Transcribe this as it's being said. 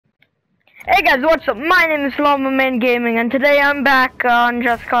Hey guys, what's up? My name is Llama Man Gaming, and today I'm back on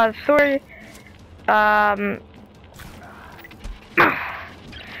Just Cause 3. And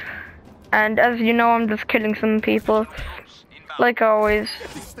as you know, I'm just killing some people, like always.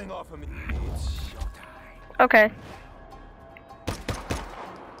 Okay.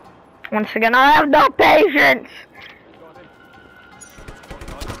 Once again, I have no patience!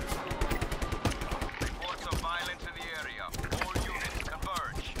 Reports of violence in the area. All units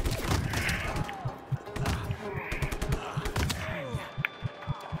converge.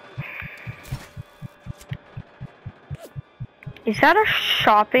 Is that a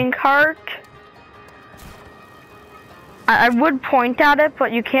shopping cart? I would point at it,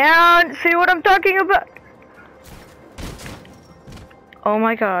 but you can't see what I'm talking about. Oh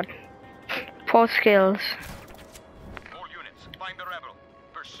my god. Pro skills. All units, find the rebel.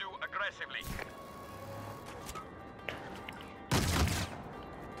 Pursue aggressively.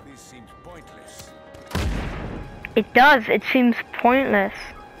 This seems pointless. It does, it seems pointless.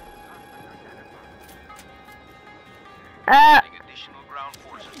 Additional ground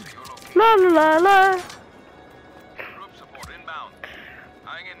forces to your location. La la la la. Group support inbound.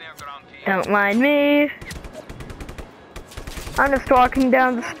 Hang in there, ground team. Don't mind me. I'm just walking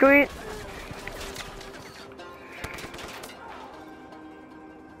down the street.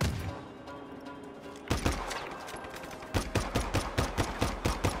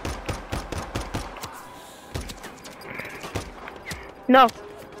 No.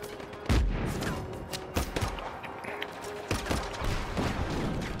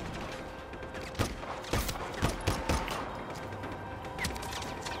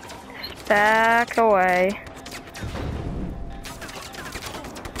 Back away.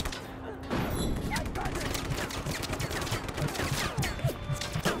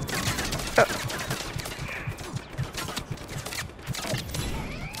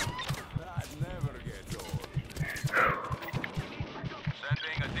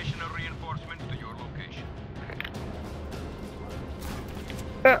 Sending additional reinforcements to your location.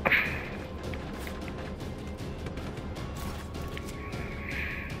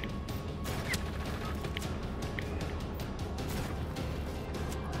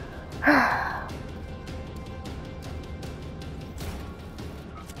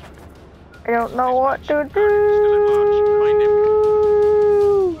 I don't know what to do. Find him.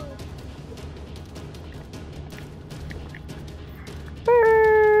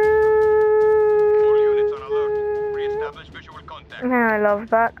 All units on alert. Re-establish visual contact. Man, I love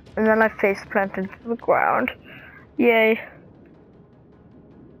that. And then I face planted to the ground. Yay.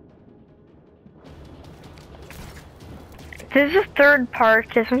 This is the third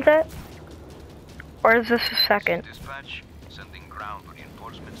part, isn't it? Or is this the second? Dispatch, sending ground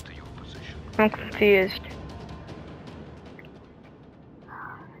reinforcements to your position. I'm confused.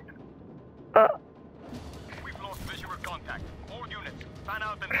 We've lost visual contact. All units, fan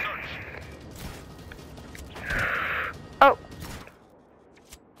out and search. Oh.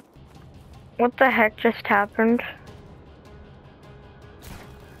 What the heck just happened?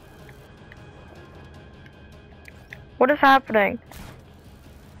 What is happening?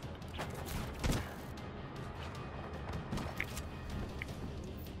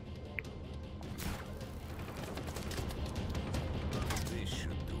 This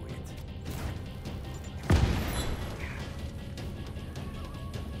should do it.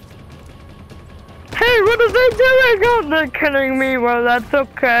 Hey, what are they doing? Oh, they're killing me. Well, that's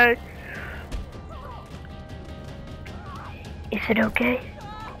okay. Is it okay?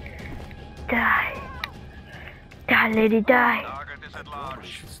 Die. Die, lady, die. Target is at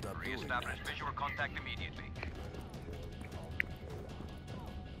large. Re-establish visual contact immediately.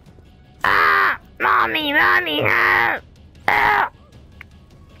 Ah! Mommy, help! Ah!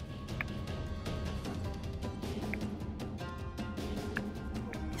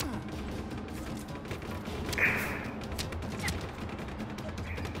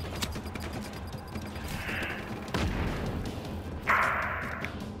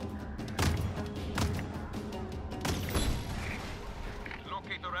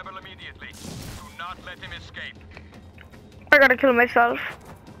 Locate the rebel immediately. Do not let him escape. I gotta kill myself.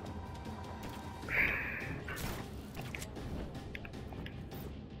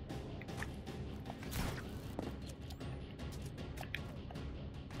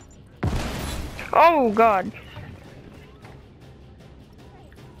 Oh god.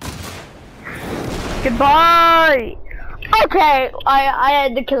 Goodbye! Okay, I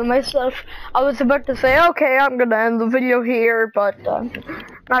had to kill myself. I was about to say, okay, I'm gonna end the video here, but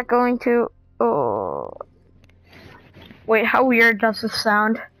not going to. Oh. Wait, how weird does this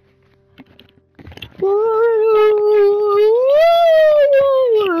sound?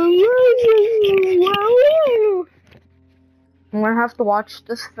 I'm gonna have to watch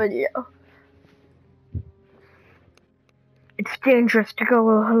this video. It's dangerous to go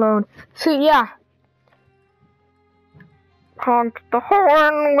alone. So yeah. Honk the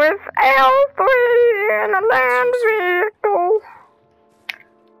horn with L3 in a land vehicle.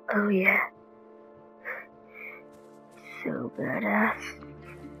 Oh yeah. So badass.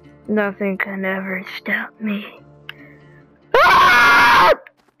 Nothing can ever stop me. Ah!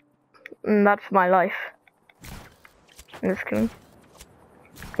 And that's my life. In this game.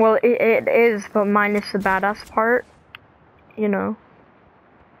 Well, it is, but minus the badass part. You know.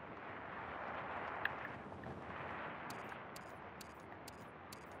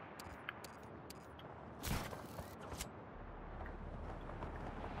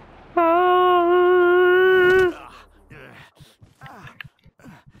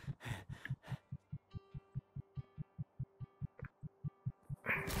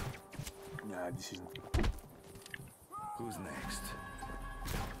 Yeah, this isn't. Who's next?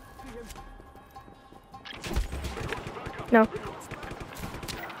 No.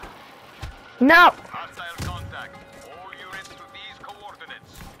 No! Hostile contact. All units to these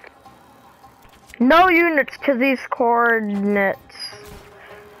coordinates. No units to these coordinates.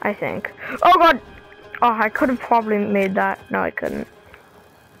 I think. Oh god! Oh, I could have probably made that. No, I couldn't.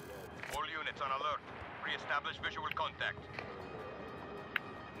 All units on alert. Re-establish visual contact.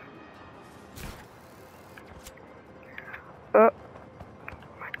 Right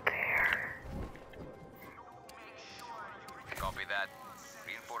there. Copy that.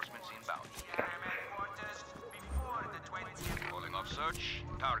 Reinforcements inbound. Calling off search.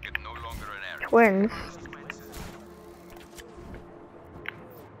 Target no longer an area. Twins.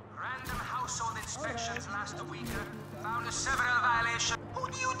 Random household inspections last week found several violations. Who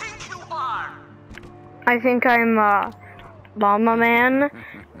do you think you are? I think I'm Llama Man,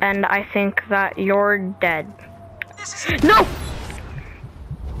 and I think that you're dead. This is No!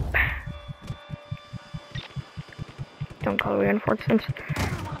 Don't call reinforcements.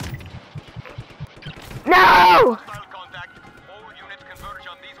 No! Hostile contact. All units converge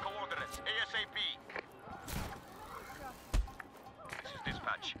on these coordinates. ASAP. This is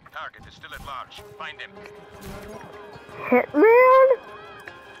dispatch. Target is still at large. Find him. Hitman?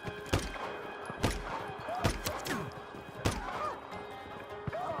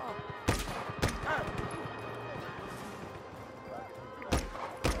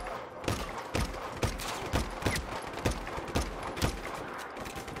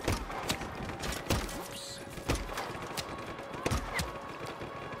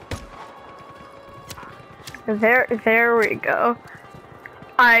 There we go.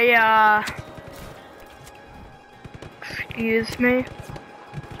 Excuse me.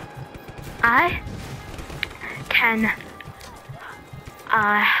 I can,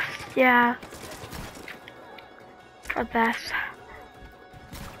 yeah, for this.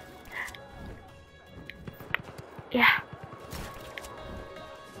 Yeah.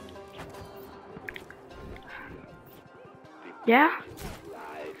 Yeah?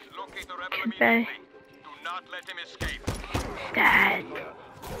 Locate the rebel Okay. immediately. Do not let him escape. Dad.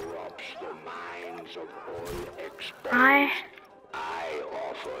 I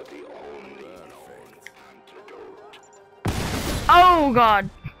offer the only known antidote. Oh god.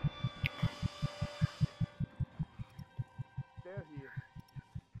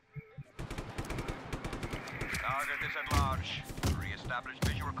 Target is at large. Re-establish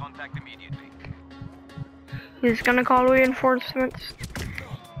visual contact immediately. He's gonna call reinforcements.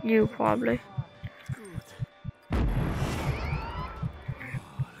 You probably.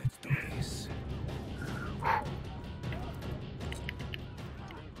 Let's do this.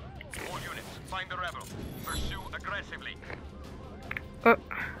 All units, find the rebel. Pursue aggressively.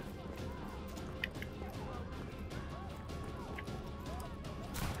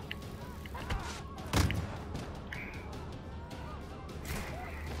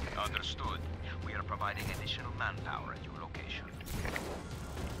 Understood. We are providing additional manpower at your location.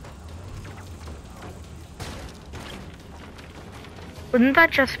 Wouldn't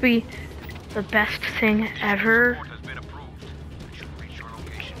that just be the best thing ever? Report has been approved. We should reach your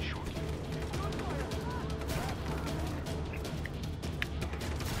location shortly.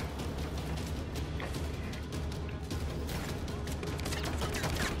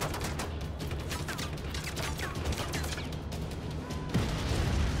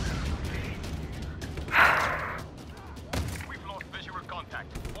 We've lost visual contact.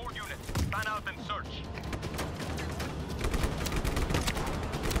 All units, fan out and search.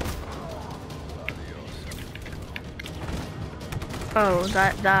 Oh,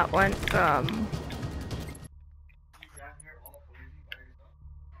 that went,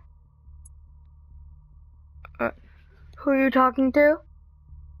 Who are you talking to?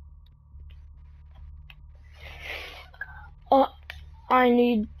 Oh, I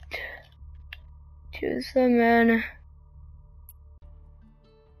need to summon.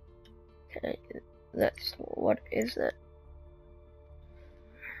 Okay, that's what is it?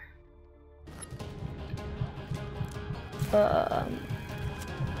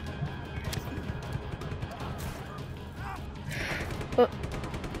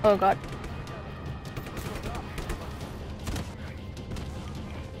 Oh god.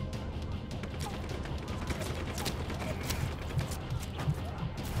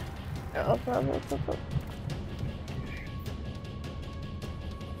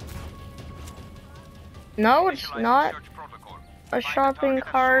 No, it's not a shopping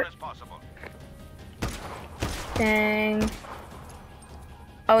cart. Dang.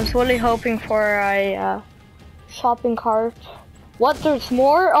 I was really hoping for a shopping cart. What? There's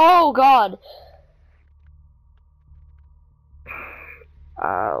more? Oh god.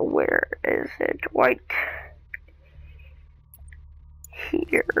 Where is it? Right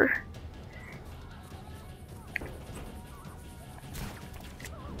here.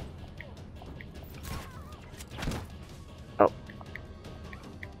 Oh.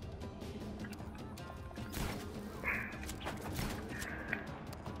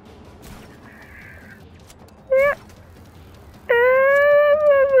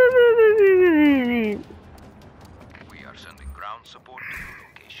 We are sending ground support to your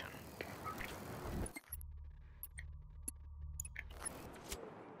location.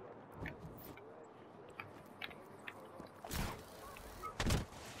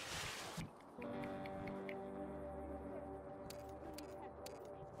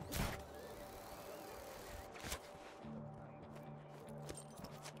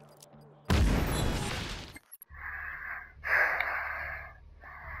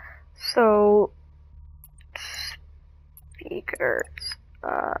 So, speakers,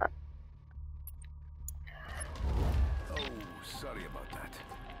 Oh, sorry about that.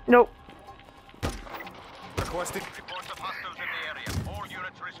 nope. Requesting. Reports of hostiles in the area. All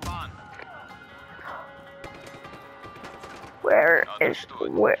units respond. Where is,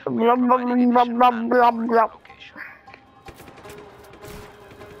 where, blah, blah, blah, blah, blah, blah. Location.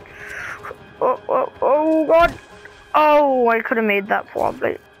 Oh god. Oh, I could have made that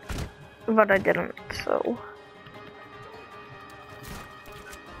probably, but I didn't, so.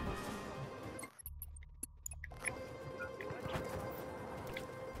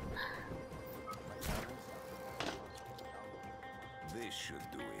 This should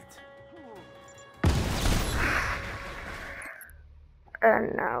do it.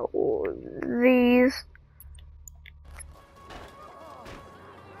 And now these.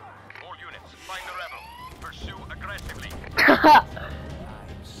 All units, find the rebel. Pursue aggressively.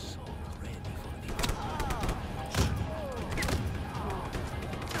 I'm so ready for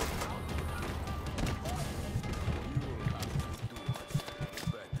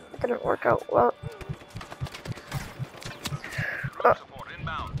the Didn't work out well. Ground support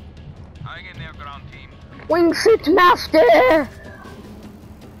inbound. Hang in there, ground team. Wingsuit master!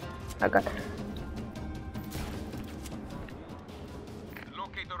 I got it.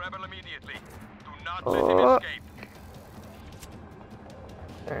 Locate the rebel immediately. Do not let him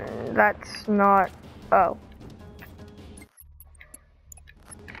escape. That's not. Oh.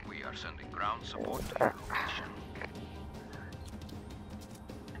 We are sending ground support to your location.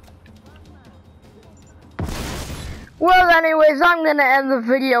 Well, anyways, I'm gonna end the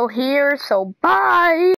video here, so bye!